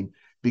doing,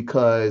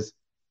 because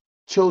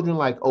children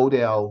like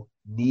Odell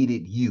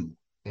needed you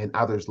and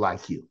others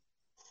like you.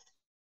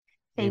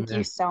 Thank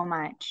you so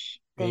much.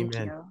 Thank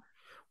you.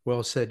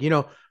 Well said.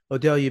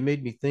 Odell, you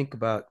made me think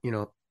about,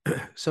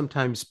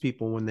 sometimes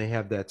people, when they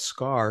have that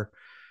scar,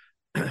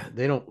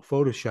 they don't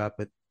Photoshop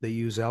it. they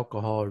use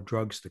alcohol or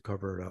drugs to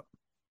cover it up.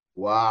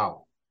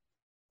 Wow.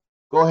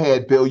 Go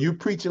ahead, Bill. You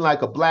preaching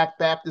like a Black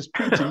Baptist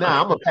preacher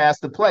now. I'm gonna pass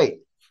the plate.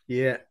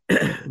 Yeah,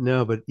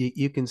 no, but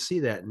you can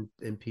see that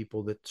in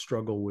people that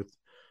struggle with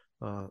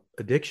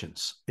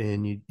addictions,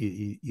 and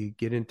you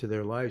get into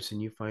their lives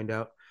and you find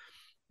out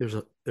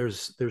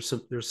there's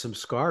some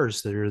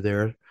scars that are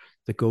there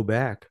that go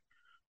back.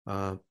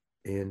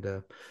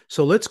 And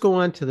so let's go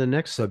on to the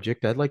next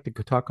subject. I'd like to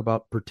talk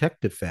about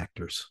protective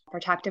factors.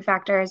 Protective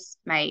factors,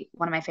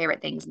 one of my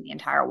favorite things in the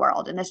entire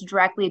world. And this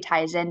directly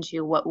ties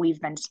into what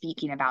we've been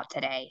speaking about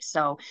today.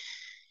 So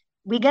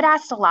we get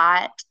asked a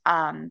lot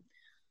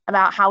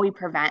about how we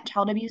prevent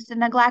child abuse and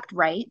neglect,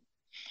 right?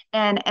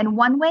 And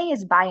one way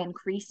is by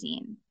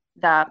increasing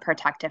the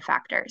protective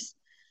factors.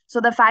 So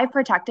the 5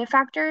 protective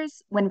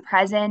factors, when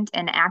present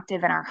and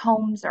active in our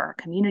homes or our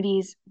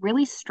communities,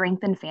 really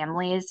strengthen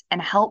families and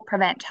help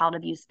prevent child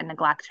abuse and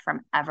neglect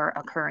from ever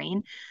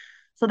occurring.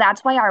 So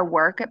that's why our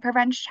work at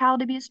Prevent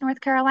Child Abuse North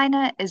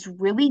Carolina is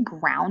really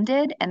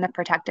grounded in the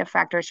protective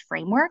factors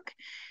framework,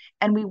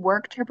 and we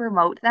work to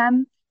promote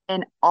them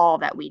in all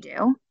that we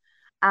do.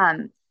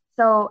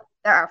 So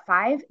there are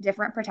 5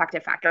 different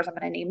protective factors. I'm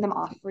going to name them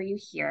off for you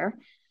here.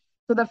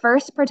 So the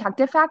first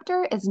protective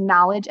factor is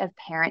knowledge of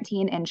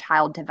parenting and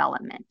child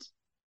development.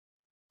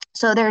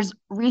 So there's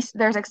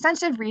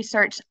extensive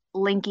research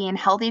linking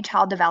healthy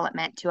child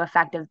development to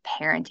effective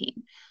parenting.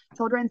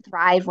 Children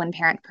thrive when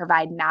parents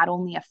provide not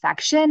only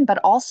affection, but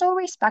also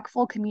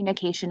respectful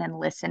communication and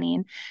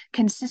listening,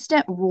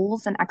 consistent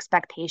rules and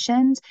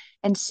expectations,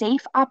 and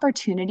safe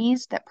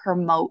opportunities that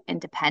promote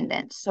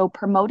independence. So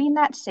promoting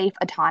that safe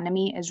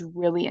autonomy is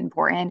really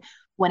important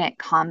when it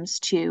comes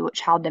to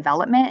child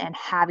development and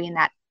having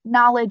that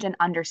knowledge and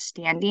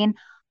understanding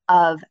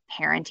of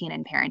parenting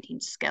and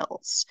parenting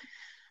skills.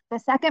 The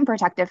second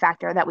protective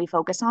factor that we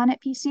focus on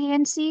at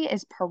PCANC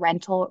is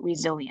parental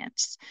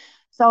resilience.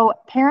 So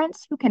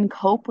parents who can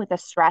cope with the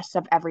stress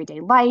of everyday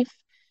life,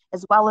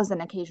 as well as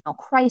an occasional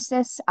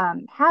crisis,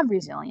 have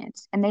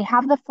resilience, and they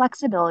have the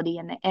flexibility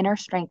and the inner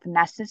strength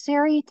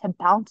necessary to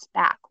bounce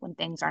back when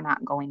things are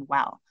not going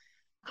well.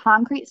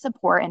 Concrete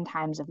support in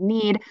times of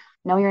need.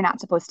 No, you're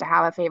not supposed to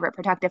have a favorite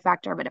protective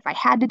factor, but if I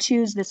had to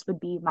choose, this would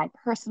be my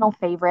personal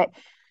favorite.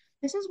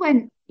 This is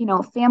when,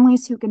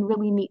 families who can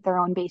really meet their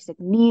own basic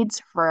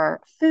needs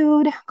for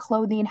food,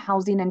 clothing,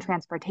 housing, and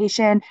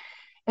transportation,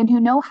 and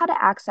who know how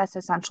to access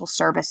essential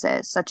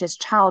services such as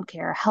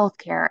childcare,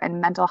 healthcare,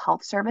 and mental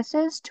health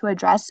services to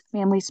address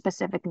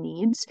family-specific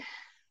needs.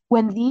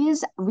 When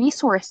these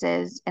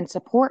resources and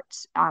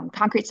supports,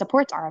 concrete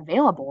supports are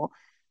available,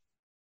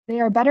 they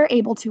are better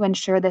able to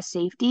ensure the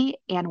safety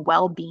and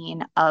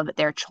well-being of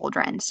their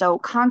children. So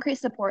concrete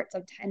supports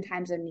in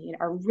times of need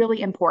are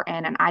really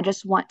important. And I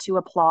just want to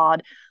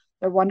applaud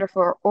the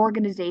wonderful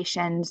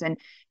organizations and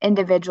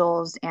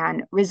individuals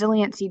and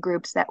resiliency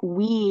groups that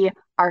we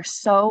are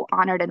so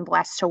honored and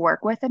blessed to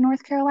work with in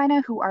North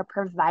Carolina, who are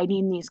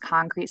providing these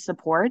concrete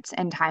supports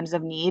in times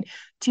of need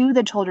to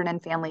the children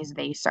and families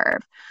they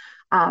serve.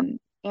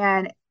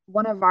 And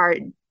one of our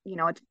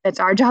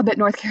it's our job at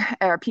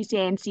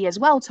PCANC as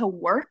well to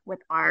work with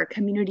our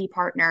community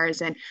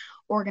partners and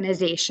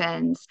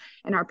organizations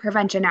and our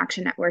Prevention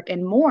Action Network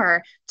and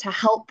more to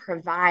help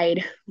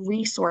provide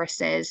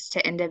resources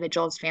to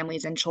individuals,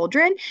 families, and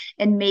children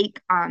and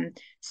make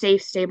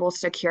safe, stable,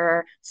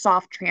 secure,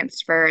 soft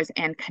transfers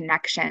and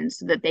connections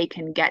so that they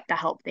can get the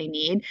help they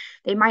need.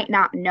 They might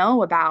not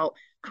know about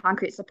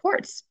concrete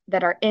supports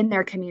that are in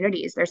their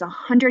communities. There's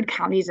 100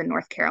 counties in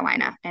North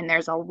Carolina, and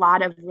there's a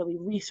lot of really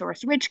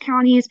resource-rich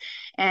counties,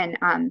 and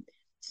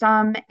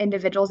some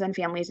individuals and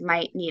families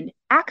might need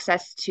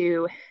access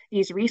to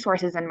these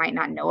resources and might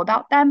not know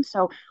about them.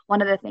 So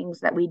one of the things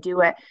that we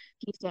do at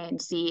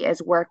PCANC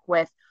is work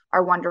with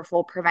our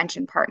wonderful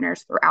prevention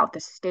partners throughout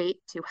the state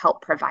to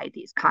help provide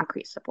these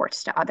concrete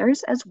supports to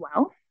others as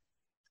well.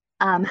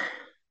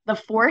 The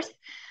fourth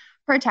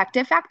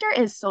protective factor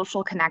is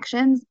social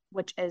connections,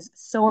 which is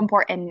so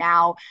important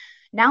now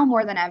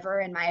more than ever,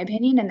 in my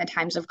opinion, in the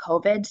times of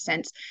COVID,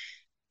 since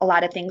a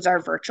lot of things are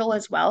virtual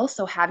as well.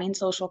 So having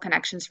social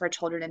connections for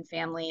children and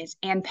families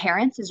and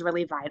parents is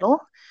really vital.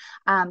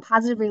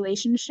 Positive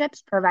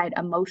relationships provide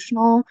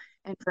emotional,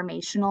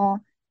 informational,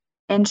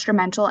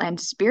 instrumental, and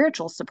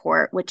spiritual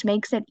support, which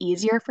makes it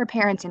easier for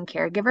parents and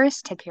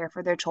caregivers to care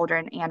for their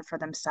children and for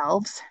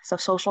themselves. So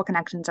social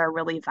connections are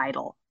really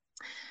vital.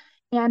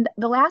 And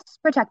the last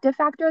protective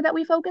factor that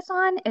we focus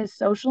on is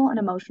social and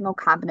emotional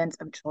competence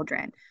of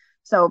children.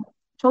 So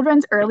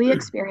children's early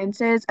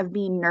experiences of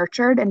being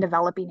nurtured and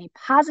developing a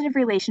positive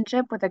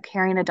relationship with a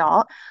caring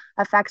adult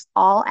affects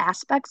all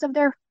aspects of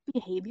their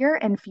behavior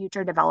and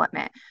future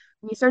development.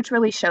 Research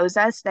really shows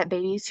us that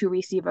babies who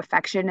receive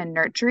affection and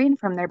nurturing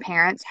from their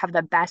parents have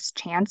the best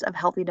chance of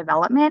healthy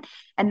development.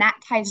 And that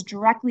ties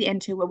directly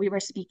into what we were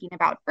speaking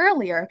about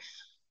earlier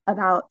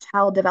about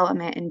child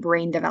development and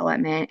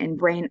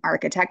brain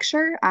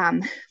architecture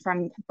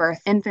from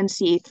birth,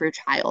 infancy through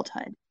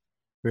childhood.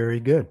 Very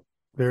good.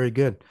 Very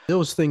good.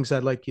 Those things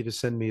I'd like you to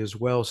send me as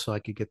well so I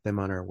could get them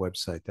on our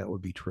website. That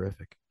would be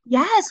terrific.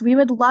 Yes, we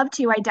would love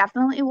to. I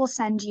definitely will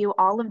send you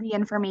all of the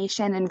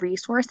information and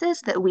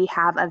resources that we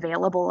have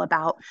available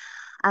about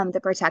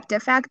the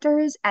protective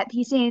factors at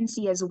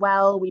PCNC as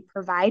well. We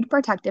provide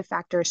protective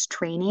factors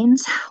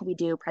trainings. We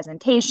do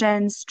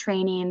presentations,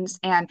 trainings,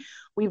 and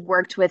we've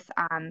worked with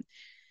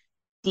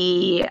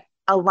the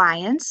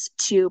Alliance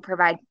to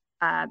provide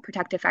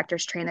protective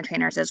factors train the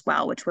trainers as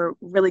well, which we're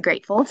really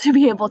grateful to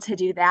be able to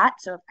do that.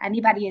 So if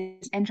anybody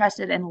is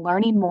interested in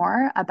learning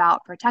more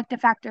about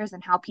protective factors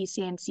and how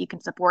PCNC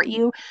can support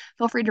you,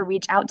 feel free to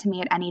reach out to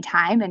me at any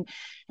time and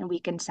we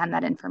can send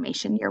that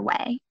information your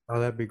way. Oh,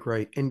 that'd be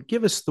great. And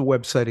give us the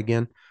website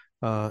again.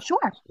 Sure. So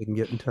we can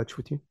get in touch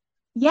with you.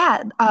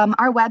 Yeah,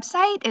 our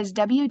website is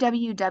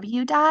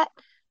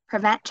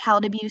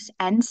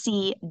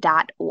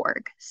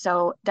www.preventchildabusenc.org.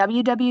 So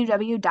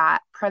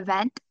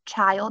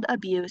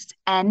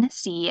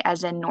www.preventchildabusenc,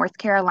 as in North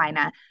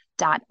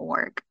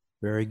Carolina.org.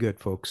 Very good,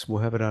 folks.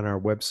 We'll have it on our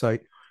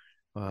website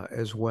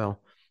as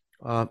well.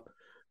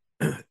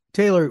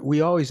 Taylor,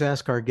 we always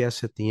ask our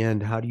guests at the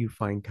end, how do you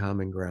find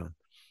common ground?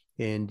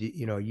 And,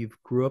 you know, you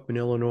grew up in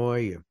Illinois,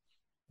 you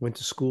went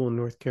to school in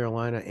North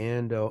Carolina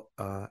and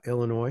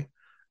Illinois.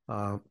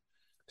 And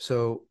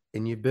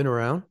you've been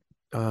around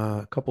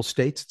a couple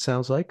states, it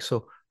sounds like.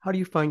 So how do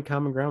you find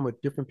common ground with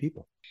different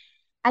people?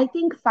 I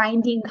think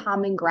finding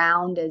common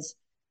ground is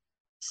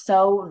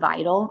so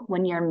vital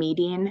when you're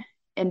meeting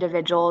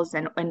individuals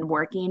and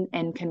working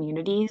in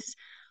communities.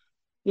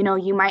 You know,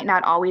 you might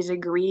not always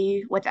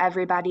agree with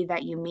everybody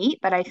that you meet,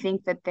 but I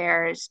think that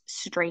there's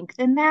strength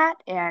in that.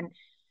 And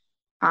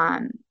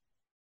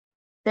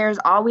there's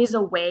always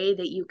a way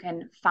that you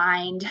can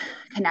find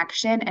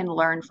connection and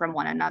learn from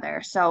one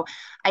another. So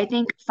I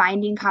think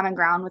finding common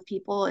ground with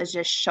people is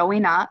just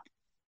showing up,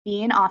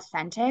 being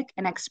authentic,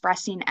 and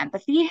expressing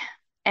empathy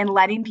and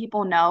letting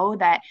people know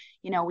that,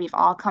 you know, we've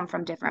all come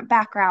from different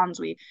backgrounds.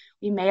 We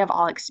may have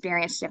all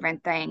experienced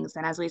different things.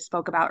 And as we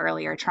spoke about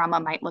earlier, trauma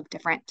might look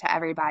different to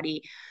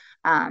everybody.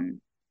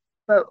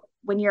 But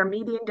when you're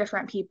meeting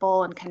different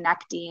people and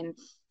connecting,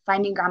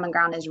 finding common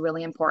ground is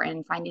really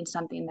important. Finding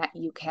something that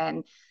you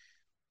can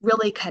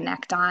really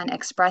connect on,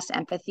 express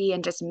empathy,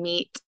 and just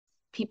meet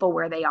people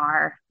where they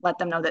are, let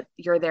them know that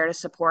you're there to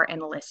support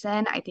and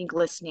listen. I think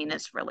listening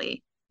is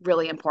really,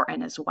 really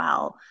important as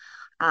well.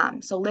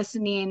 So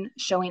listening,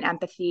 showing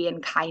empathy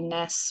and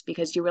kindness,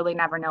 because you really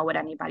never know what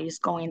anybody's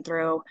going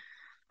through,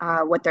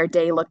 what their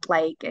day looked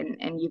like,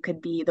 and you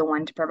could be the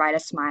one to provide a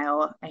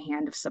smile, a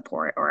hand of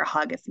support, or a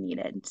hug if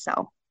needed.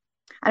 So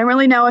I don't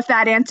really know if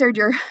that answered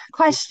your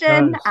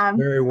question.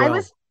 Very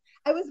well.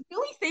 I was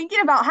really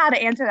thinking about how to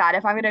answer that,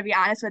 if I'm going to be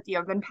honest with you.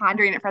 I've been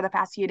pondering it for the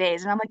past few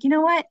days, and I'm like, you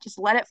know what? Just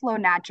let it flow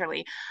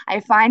naturally.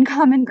 I find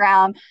common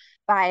ground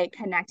by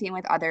connecting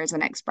with others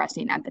and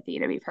expressing empathy,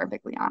 to be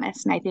perfectly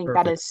honest. And I think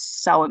that is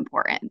so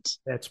important.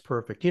 That's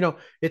perfect. You know,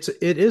 it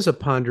is a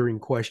pondering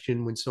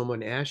question when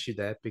someone asks you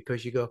that,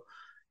 because you go,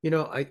 you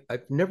know,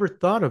 I've never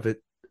thought of it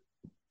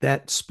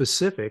that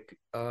specific,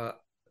 but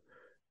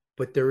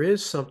there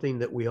is something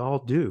that we all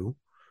do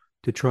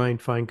to try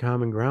and find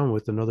common ground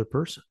with another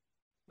person.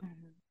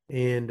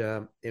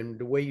 Mm-hmm. And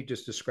the way you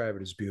just describe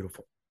it is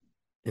beautiful.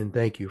 And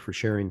thank you for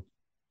sharing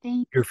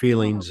your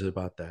feelings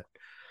about that.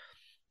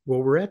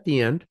 Well, we're at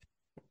the end,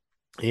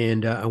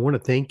 and I want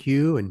to thank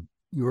you and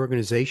your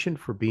organization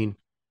for being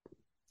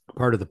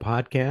part of the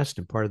podcast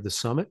and part of the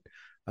summit.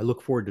 I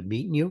look forward to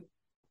meeting you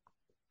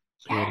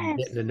and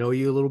getting to know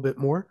you a little bit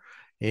more,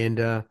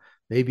 and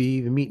maybe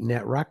even meeting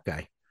that rock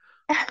guy.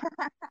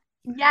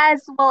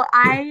 Yes, well,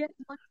 I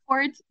look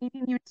forward to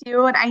meeting you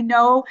too, and I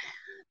know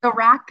the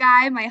rock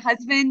guy, my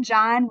husband,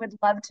 John, would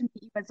love to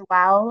meet you as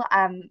well.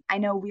 I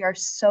know we are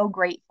so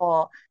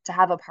grateful to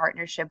have a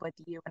partnership with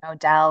you and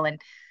Odell,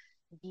 and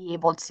be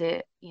able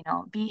to, you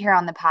know, be here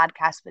on the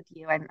podcast with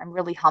you. I'm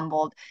really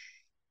humbled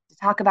to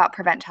talk about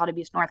Prevent Child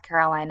Abuse North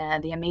Carolina,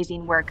 the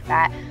amazing work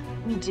that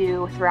we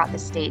do throughout the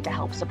state to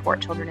help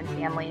support children and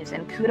families.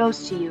 And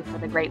kudos to you for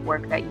the great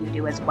work that you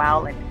do as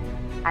well.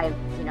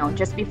 And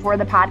just before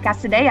the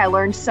podcast today, I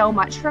learned so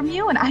much from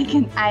you, and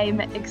I'm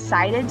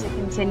excited to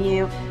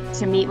continue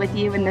to meet with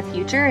you in the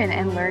future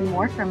and learn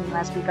more from you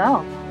as we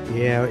go.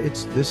 Yeah,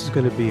 this is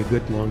going to be a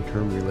good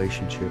long-term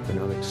relationship, and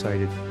I'm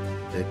excited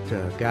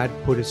that God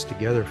put us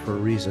together for a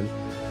reason,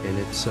 and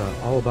it's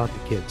all about the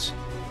kids.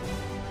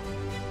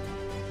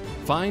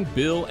 Find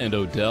Bill and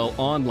Odell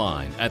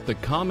online at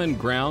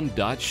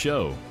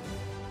thecommonground.show.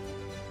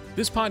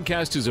 This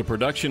podcast is a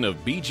production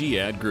of BG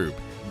Ad Group.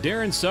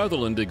 Darren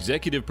Sutherland,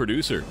 Executive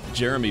Producer.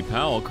 Jeremy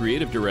Powell,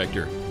 Creative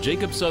Director.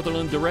 Jacob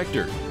Sutherland,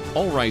 Director.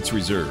 All rights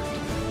reserved.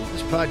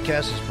 This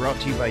podcast is brought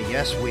to you by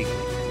Yes Weekly,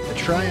 the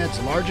Triad's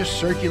largest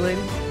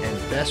circulating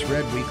and best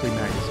read weekly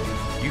magazine.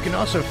 You can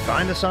also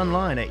find us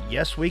online at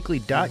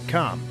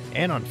yesweekly.com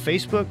and on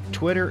Facebook,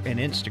 Twitter, and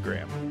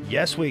Instagram.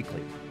 Yes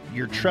Weekly,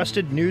 your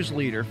trusted news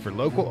leader for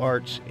local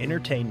arts,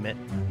 entertainment,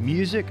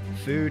 music,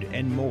 food,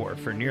 and more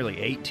for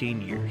nearly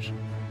 18 years.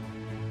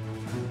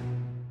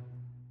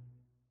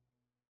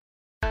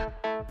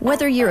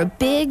 Whether you're a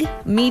big,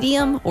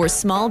 medium, or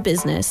small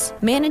business,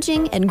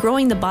 managing and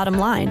growing the bottom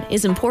line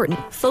is important.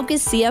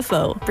 Focus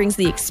CFO brings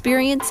the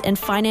experience and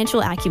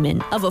financial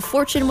acumen of a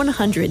Fortune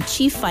 100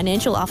 Chief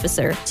Financial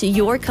Officer to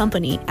your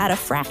company at a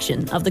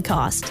fraction of the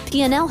cost.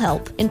 P&L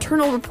help,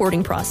 internal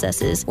reporting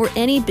processes, or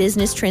any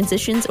business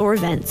transitions or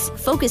events.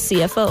 Focus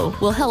CFO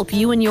will help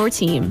you and your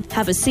team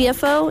have a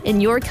CFO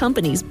in your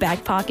company's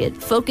back pocket.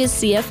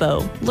 Focus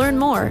CFO. Learn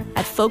more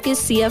at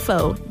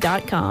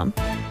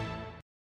focuscfo.com.